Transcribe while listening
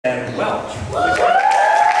Welch.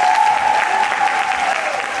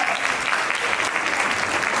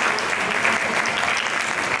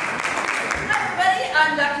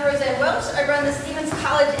 I'm Dr. Rosanne Welch. I run the Stevens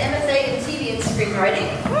College MFA in TV and Screenwriting,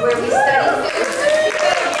 where we study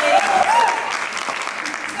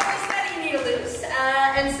Anita Loos.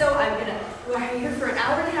 And so I'm gonna, we're here for an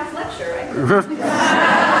hour and a half lecture, right?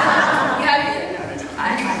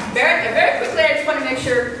 Very quickly, I just want to make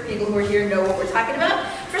sure people who are here know what we're talking about.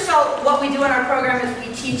 First of all, what we do in our program is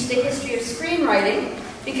we teach the history of screenwriting,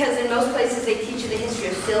 because in most places they teach you the history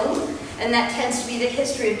of film, and that tends to be the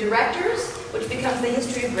history of directors, which becomes the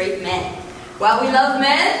history of great men. While we love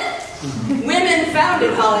men, women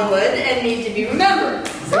founded Hollywood and need to be remembered.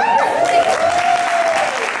 So we're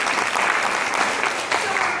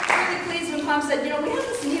really pleased when Tom said, you know, we have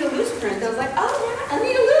this Anita Loos print. I was like, oh yeah,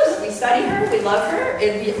 Anita Loos. We study her, we love her.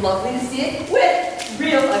 It'd be lovely to see it with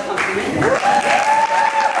real accompaniment.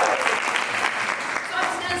 So I'm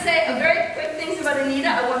just going to say a very quick things about Anita.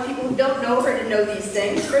 I want people who don't know her to know these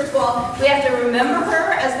things. First of all, we have to remember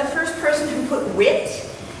her as the first person who put wit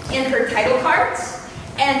in her title cards.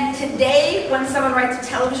 And today, when someone writes a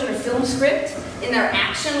television or film script, in their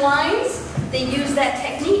action lines, they use that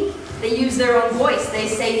technique. They use their own voice. They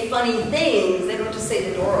say funny things. They don't just say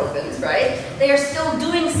the door opens, right? They are still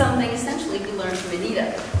doing something essentially we learned from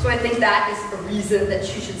Anita. So I think that is a reason that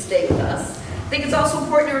she should stay with us. I think it's also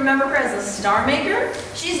important to remember her as a star maker.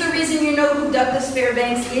 She's the reason you know who Douglas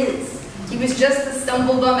Fairbanks is. He was just a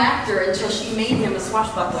stumble-bum actor until she made him a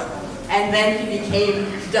swashbuckler. And then he became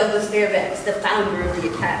Douglas Fairbanks, the founder of the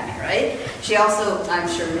Academy, right? She also, I'm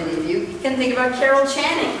sure many of you, can think about Carol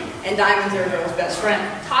Channing and Diamonds Are a Girl's Best Friend.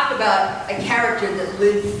 Talk about a character that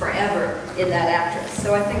lived forever in that actress.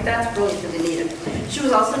 So I think that's brilliant with Anita. She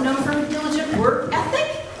was also known for her diligent work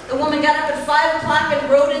ethic. The woman got up at 5 o'clock and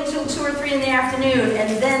wrote until 2 or 3 in the afternoon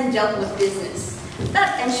and then dealt with business.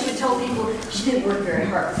 And she would tell people she didn't work very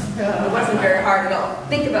hard. It wasn't very hard at all.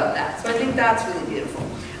 Think about that. So I think that's really beautiful.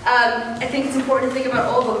 I think it's important to think about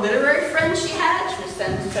all the literary friends she had. She was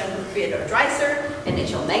friends with Theodore Dreiser and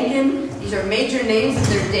H.L. Mencken. These are major names of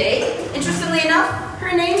their day. Interestingly enough,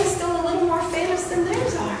 her name is still a little more famous than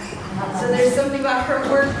theirs are. So there's something about her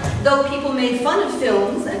work, though people made fun of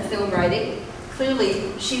films and film writing,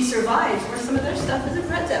 clearly she survives where some of their stuff isn't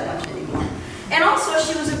read that much anymore. And also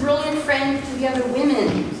she was a brilliant friend to the other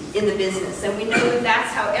women in the business. And we know that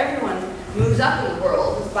that's how everyone moves up in the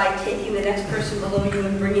world, is by taking the next person below you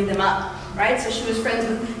and bringing them up, right? So she was friends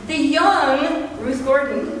with the young Ruth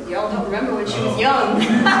Gordon. You all don't remember when she was young,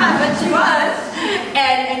 but she was.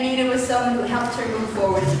 And Anita was someone who helped her move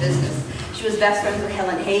forward as a business. She was best friends with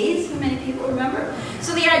Helen Hayes, who many people remember.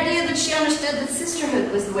 So the idea that she understood that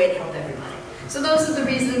sisterhood was the way to help everybody. So those are the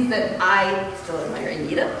reasons that I still admire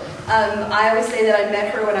Anita. I always say that I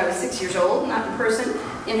met her when I was 6 years old, not in person,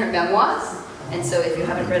 in her memoirs. And so if you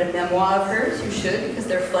haven't read a memoir of hers, you should, because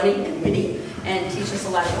they're funny and witty and teach us a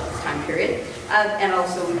lot about this time period. And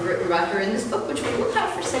also we've written about her in this book, which we will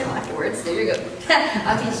have for sale afterwards. There you go.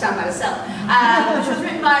 I'll teach time how to sell. Which was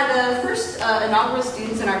written by the first inaugural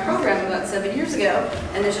students in our program about 7 years ago.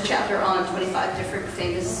 And there's a chapter on 25 different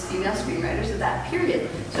famous female screenwriters of that period.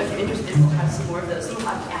 So if you're interested, we'll have some more of those and we'll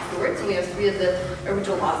have afterwards. And we have 3 of the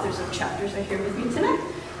original authors of chapters are here with me tonight.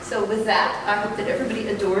 So with that, I hope that everybody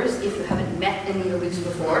adores, if you haven't met Anita Loos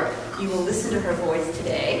before, you will listen to her voice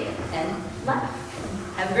today and laugh.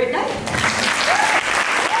 Have a great night.